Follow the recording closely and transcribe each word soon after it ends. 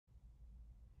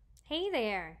Hey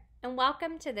there, and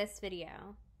welcome to this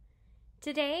video.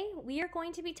 Today, we are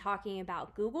going to be talking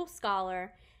about Google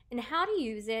Scholar and how to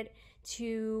use it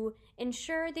to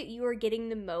ensure that you are getting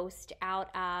the most out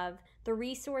of the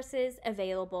resources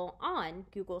available on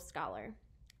Google Scholar.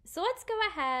 So let's go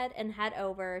ahead and head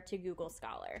over to Google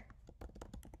Scholar.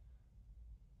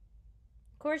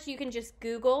 Of course, you can just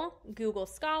Google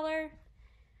Scholar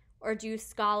or do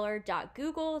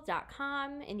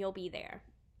scholar.google.com and you'll be there.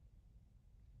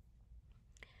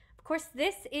 Of course,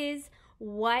 this is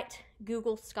what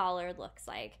Google Scholar looks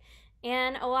like.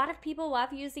 And a lot of people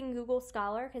love using Google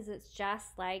Scholar because it's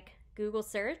just like Google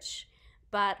search,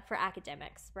 but for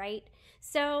academics, right?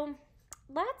 So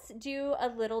let's do a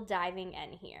little diving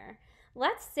in here.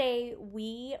 Let's say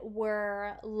we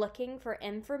were looking for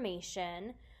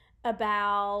information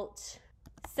about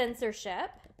censorship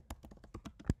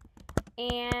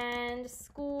and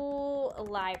school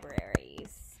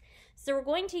libraries. So we're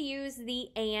going to use the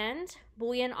AND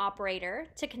Boolean operator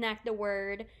to connect the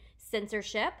word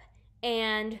censorship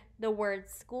and the word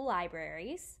school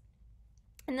libraries.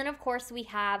 And then, of course, we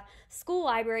have school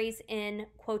libraries in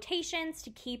quotations to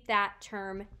keep that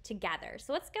term together.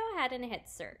 So let's go ahead and hit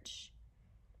search.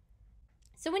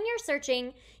 So when you're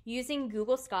searching using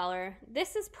Google Scholar,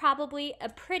 this is probably a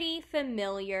pretty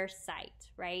familiar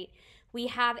site, right? We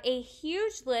have a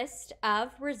huge list of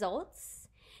results.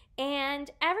 And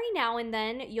every now and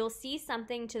then you'll see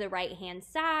something to the right-hand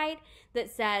side that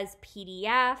says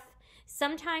PDF.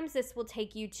 Sometimes this will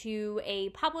take you to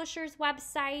a publisher's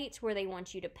website where they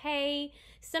want you to pay.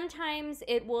 Sometimes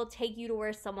it will take you to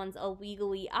where someone's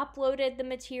illegally uploaded the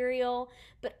material.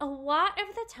 But a lot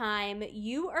of the time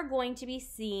you are going to be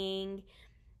seeing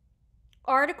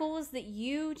articles that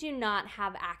you do not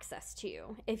have access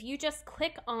to. If you just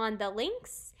click on the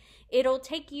links, it'll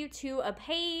take you to a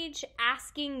page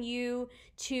asking you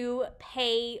to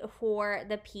pay for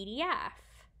the PDF.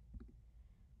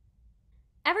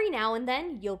 Every now and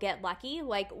then you'll get lucky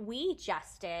like we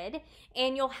just did,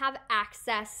 and you'll have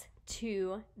access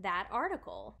to that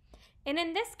article. And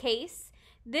in this case,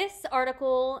 this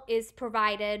article is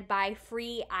provided by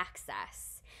free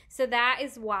access. So that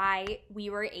is why we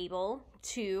were able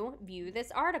to view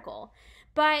this article.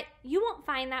 But you won't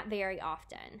find that very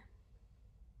often.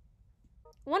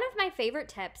 One of my favorite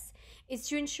tips is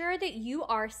to ensure that you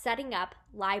are setting up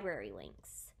library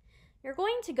links. You're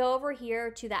going to go over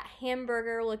here to that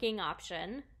hamburger looking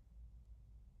option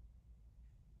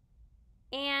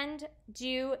and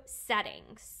do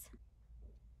settings.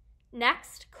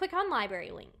 Next, click on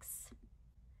library links.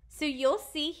 So you'll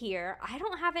see here, I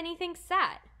don't have anything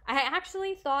set. I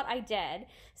actually thought I did,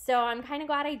 so I'm kind of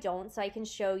glad I don't, so I can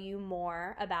show you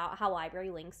more about how library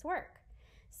links work.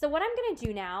 So what I'm going to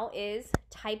do now is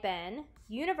type in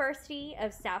University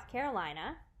of South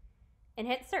Carolina and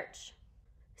hit search.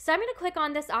 So I'm going to click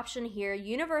on this option here,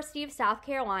 University of South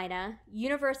Carolina,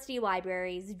 University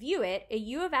Libraries, view it, a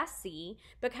U of SC,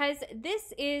 because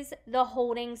this is the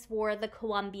holdings for the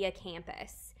Columbia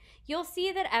campus. You'll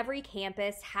see that every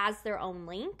campus has their own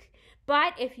link,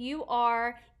 but if you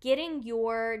are getting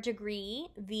your degree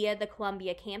via the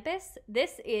Columbia campus,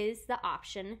 this is the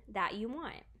option that you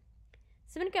want.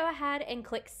 So I'm going to go ahead and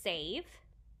click Save.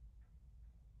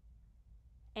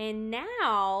 And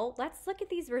now let's look at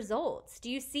these results. Do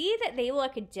you see that they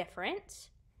look different?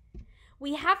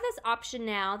 We have this option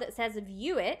now that says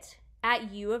View It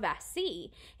at U of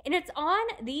SC. And it's on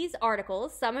these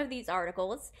articles, some of these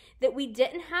articles, that we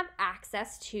didn't have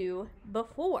access to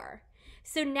before.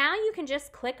 So now you can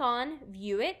just click on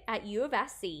View It at U of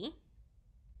SC,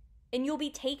 and you'll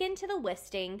be taken to the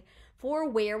listing for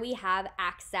where we have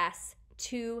access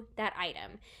to that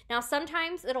item. Now,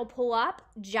 sometimes it'll pull up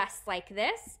just like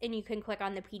this, and you can click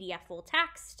on the PDF full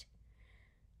text.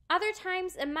 Other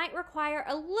times, it might require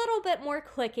a little bit more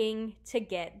clicking to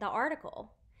get the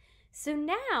article. So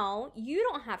now, you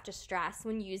don't have to stress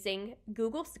when using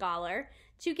Google Scholar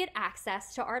to get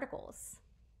access to articles.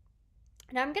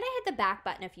 Now, I'm going to hit the back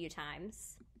button a few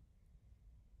times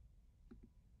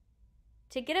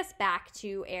to get us back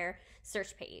to our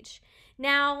search page.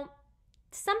 Now,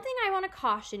 something I want to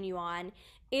caution you on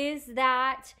is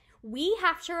that we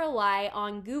have to rely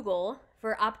on Google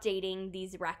for updating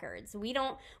these records. We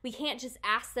can't just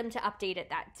ask them to update it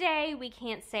that day. We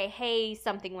can't say, hey,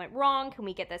 something went wrong. Can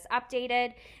we get this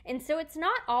updated? And so it's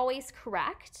not always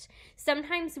correct.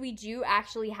 Sometimes we do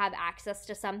actually have access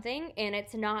to something and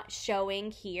it's not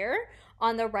showing here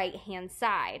on the right-hand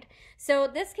side. So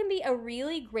this can be a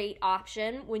really great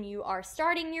option when you are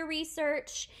starting your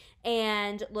research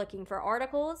and looking for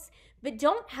articles. But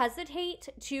don't hesitate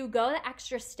to go the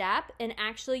extra step and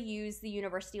actually use the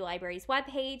University Library's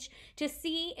webpage to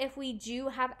see if we do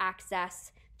have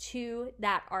access to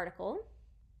that article.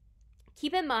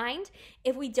 Keep in mind,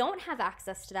 if we don't have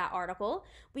access to that article,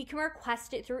 we can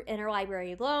request it through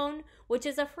Interlibrary Loan, which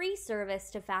is a free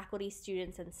service to faculty,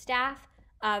 students, and staff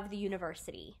of the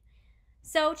university.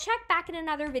 So check back in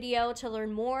another video to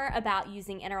learn more about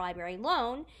using Interlibrary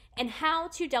Loan and how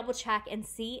to double check and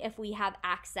see if we have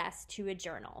access to a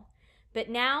journal. But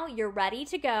now you're ready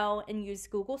to go and use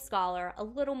Google Scholar a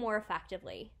little more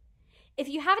effectively. If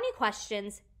you have any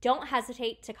questions, don't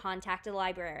hesitate to contact a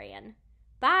librarian.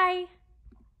 Bye!